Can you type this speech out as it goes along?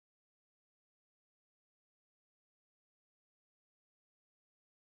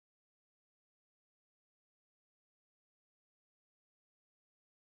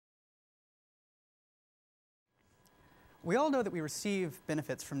We all know that we receive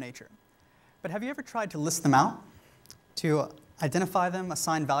benefits from nature, but have you ever tried to list them out, to identify them,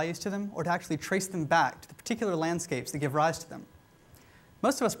 assign values to them, or to actually trace them back to the particular landscapes that give rise to them?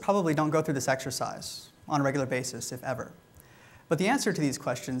 Most of us probably don't go through this exercise on a regular basis, if ever. But the answer to these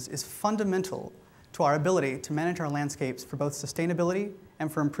questions is fundamental to our ability to manage our landscapes for both sustainability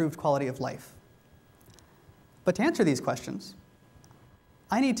and for improved quality of life. But to answer these questions,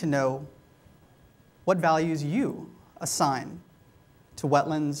 I need to know what values you assign to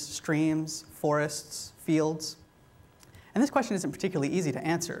wetlands, streams, forests, fields. And this question isn't particularly easy to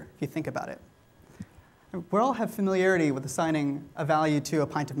answer if you think about it. We all have familiarity with assigning a value to a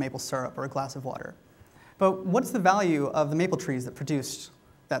pint of maple syrup or a glass of water. But what's the value of the maple trees that produced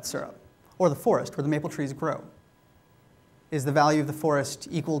that syrup? Or the forest where the maple trees grow? Is the value of the forest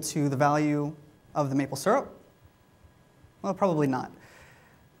equal to the value of the maple syrup? Well, probably not.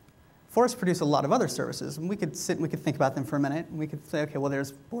 Forests produce a lot of other services, and we could sit and we could think about them for a minute. And we could say, okay, well,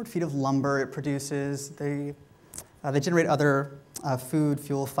 there's board feet of lumber it produces. They generate other food,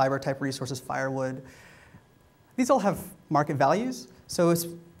 fuel, fiber type resources, firewood. These all have market values, so it's,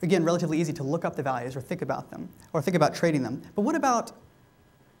 again, relatively easy to look up the values or think about them, or think about trading them. But what about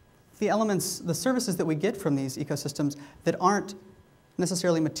the elements, the services that we get from these ecosystems that aren't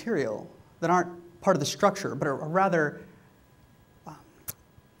necessarily material, that aren't part of the structure, but are rather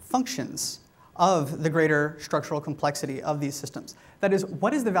functions of the greater structural complexity of these systems? That is,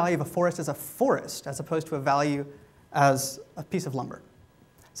 what is the value of a forest as opposed to a value as a piece of lumber?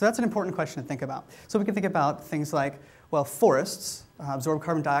 So that's an important question to think about. So we can think about things like, well, forests absorb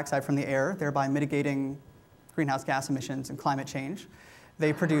carbon dioxide from the air, thereby mitigating greenhouse gas emissions and climate change.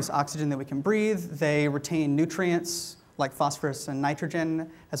 They produce oxygen that we can breathe. They retain nutrients like phosphorus and nitrogen,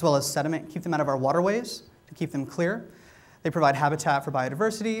 as well as sediment, keep them out of our waterways to keep them clear. They provide habitat for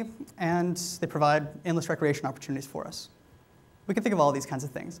biodiversity, and they provide endless recreation opportunities for us. We can think of all these kinds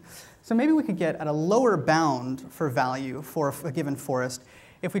of things. So maybe we could get at a lower bound for value for a given forest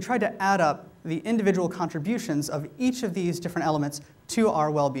if we tried to add up the individual contributions of each of these different elements to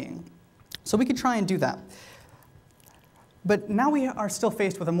our well-being. So we could try and do that. But now we are still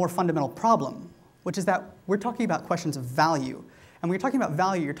faced with a more fundamental problem, which is that we're talking about questions of value. And when you're talking about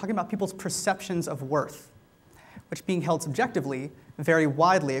value, you're talking about people's perceptions of worth, which being held subjectively vary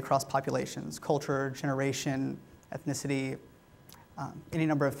widely across populations, culture, generation, ethnicity, any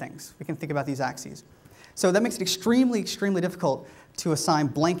number of things. We can think about these axes. So that makes it extremely, extremely difficult to assign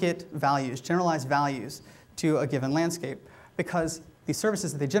blanket values, generalized values to a given landscape, because the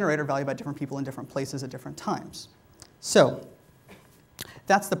services that they generate are valued by different people in different places at different times. So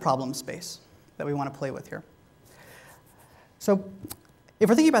that's the problem space that we want to play with here. So if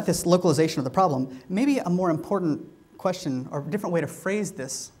we're thinking about this localization of the problem, maybe a more important question or a different way to phrase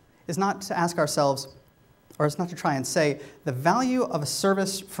this is not to ask ourselves, or it's not to try and say, the value of a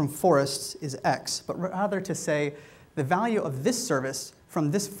service from forests is X, but rather to say, the value of this service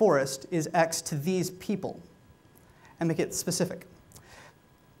from this forest is X to these people, and make it specific.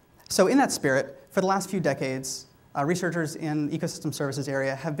 So in that spirit, for the last few decades, researchers in the ecosystem services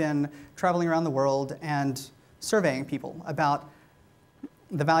area have been traveling around the world and surveying people about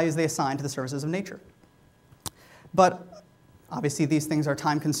the values they assign to the services of nature. But obviously these things are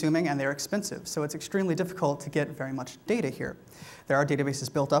time-consuming and they're expensive, so it's extremely difficult to get very much data here. There are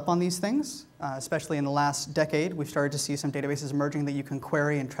databases built up on these things, especially in the last decade. We've started to see some databases emerging that you can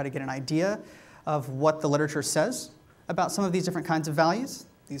query and try to get an idea of what the literature says about some of these different kinds of values,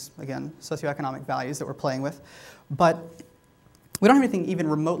 these, again, socioeconomic values that we're playing with. But we don't have anything even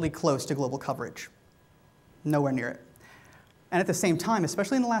remotely close to global coverage, nowhere near it. And at the same time,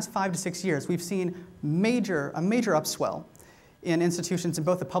 especially in the last 5 to 6 years, we've seen a major upswell in institutions in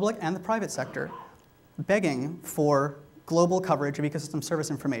both the public and the private sector begging for global coverage of ecosystem service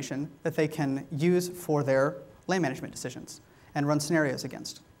information that they can use for their land management decisions and run scenarios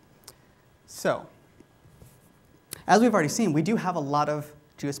against. So, as we've already seen, we do have a lot of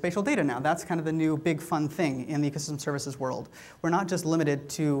geospatial data now. That's kind of the new big fun thing in the ecosystem services world. We're not just limited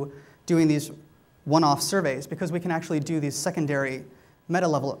to doing these one-off surveys, because we can actually do these secondary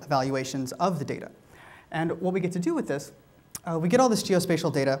meta-level evaluations of the data. And what we get to do with this, we get all this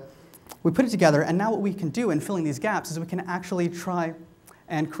geospatial data, we put it together, and now what we can do in filling these gaps is we can actually try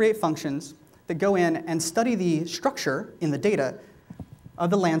and create functions that go in and study the structure in the data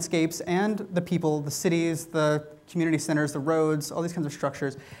of the landscapes and the people, the cities, the community centers, the roads, all these kinds of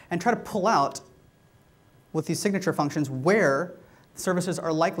structures, and try to pull out, with these signature functions, where services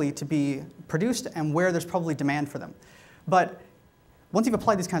are likely to be produced and where there's probably demand for them. But once you've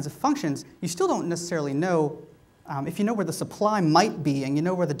applied these kinds of functions, you still don't necessarily know If you know where the supply might be and you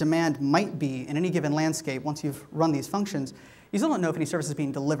know where the demand might be in any given landscape, once you've run these functions, you still don't know if any service is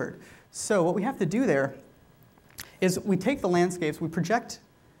being delivered. So what we have to do there is we take the landscapes, we project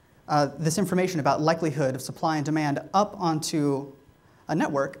this information about likelihood of supply and demand up onto a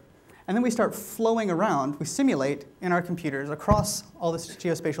network, and then we start flowing around. We simulate in our computers across all this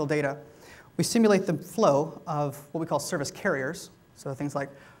geospatial data. We simulate the flow of what we call service carriers, so things like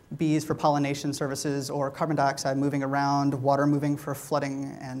bees for pollination services, or carbon dioxide moving around, water moving for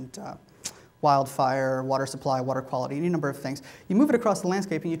flooding and wildfire, water supply, water quality, any number of things. You move it across the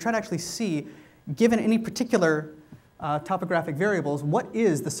landscape and you try to actually see, given any particular topographic variables, what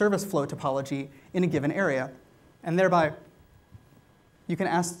is the service flow topology in a given area? And thereby, you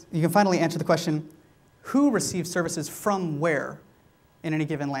can finally answer the question, who receives services from where in any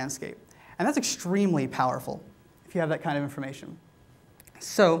given landscape? And that's extremely powerful if you have that kind of information.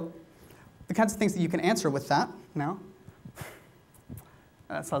 So the kinds of things that you can answer with that now,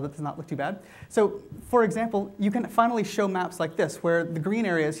 that does not look too bad. So for example, you can finally show maps like this, where the green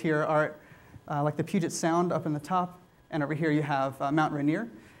areas here are like the Puget Sound up in the top, and over here you have Mount Rainier.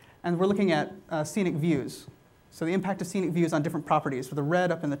 And we're looking at scenic views. So the impact of scenic views on different properties. So the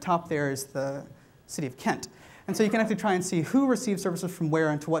red up in the top there is the city of Kent. And so you can actually try and see who receives services from where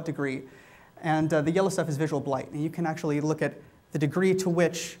and to what degree. And the yellow stuff is visual blight. And you can actually look at the degree to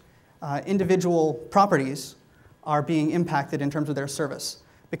which individual properties are being impacted in terms of their service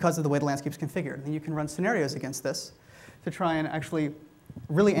because of the way the landscape is configured. And then you can run scenarios against this to try and actually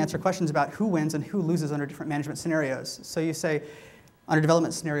really answer questions about who wins and who loses under different management scenarios. So you say, under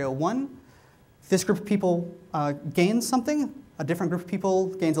development scenario 1, this group of people gains something, a different group of people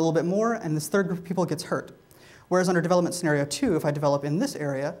gains a little bit more, and this third group of people gets hurt. Whereas under development scenario 2, if I develop in this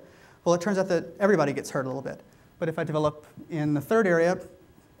area, well, it turns out that everybody gets hurt a little bit. But if I develop in the third area,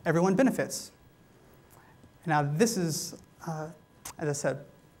 everyone benefits. Now this is, as I said,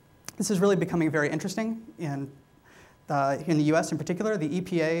 this is really becoming very interesting in the US in particular. The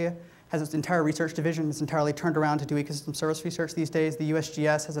EPA has its entire research division. It's entirely turned around to do ecosystem service research these days. The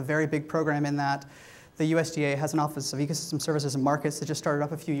USGS has a very big program in that. The USDA has an Office of Ecosystem Services and Markets that just started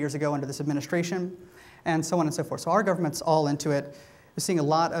up a few years ago under this administration, and so on and so forth. So our government's all into it. We're seeing a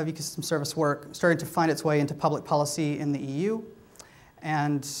lot of ecosystem service work starting to find its way into public policy in the EU,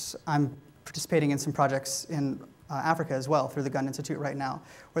 and I'm participating in some projects in Africa as well through the Gun Institute right now,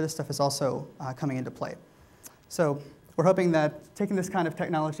 where this stuff is also coming into play. So we're hoping that taking this kind of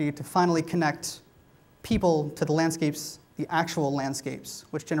technology to finally connect people to the landscapes, the actual landscapes,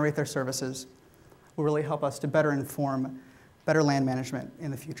 which generate their services, will really help us to better inform better land management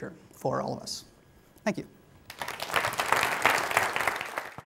in the future for all of us. Thank you.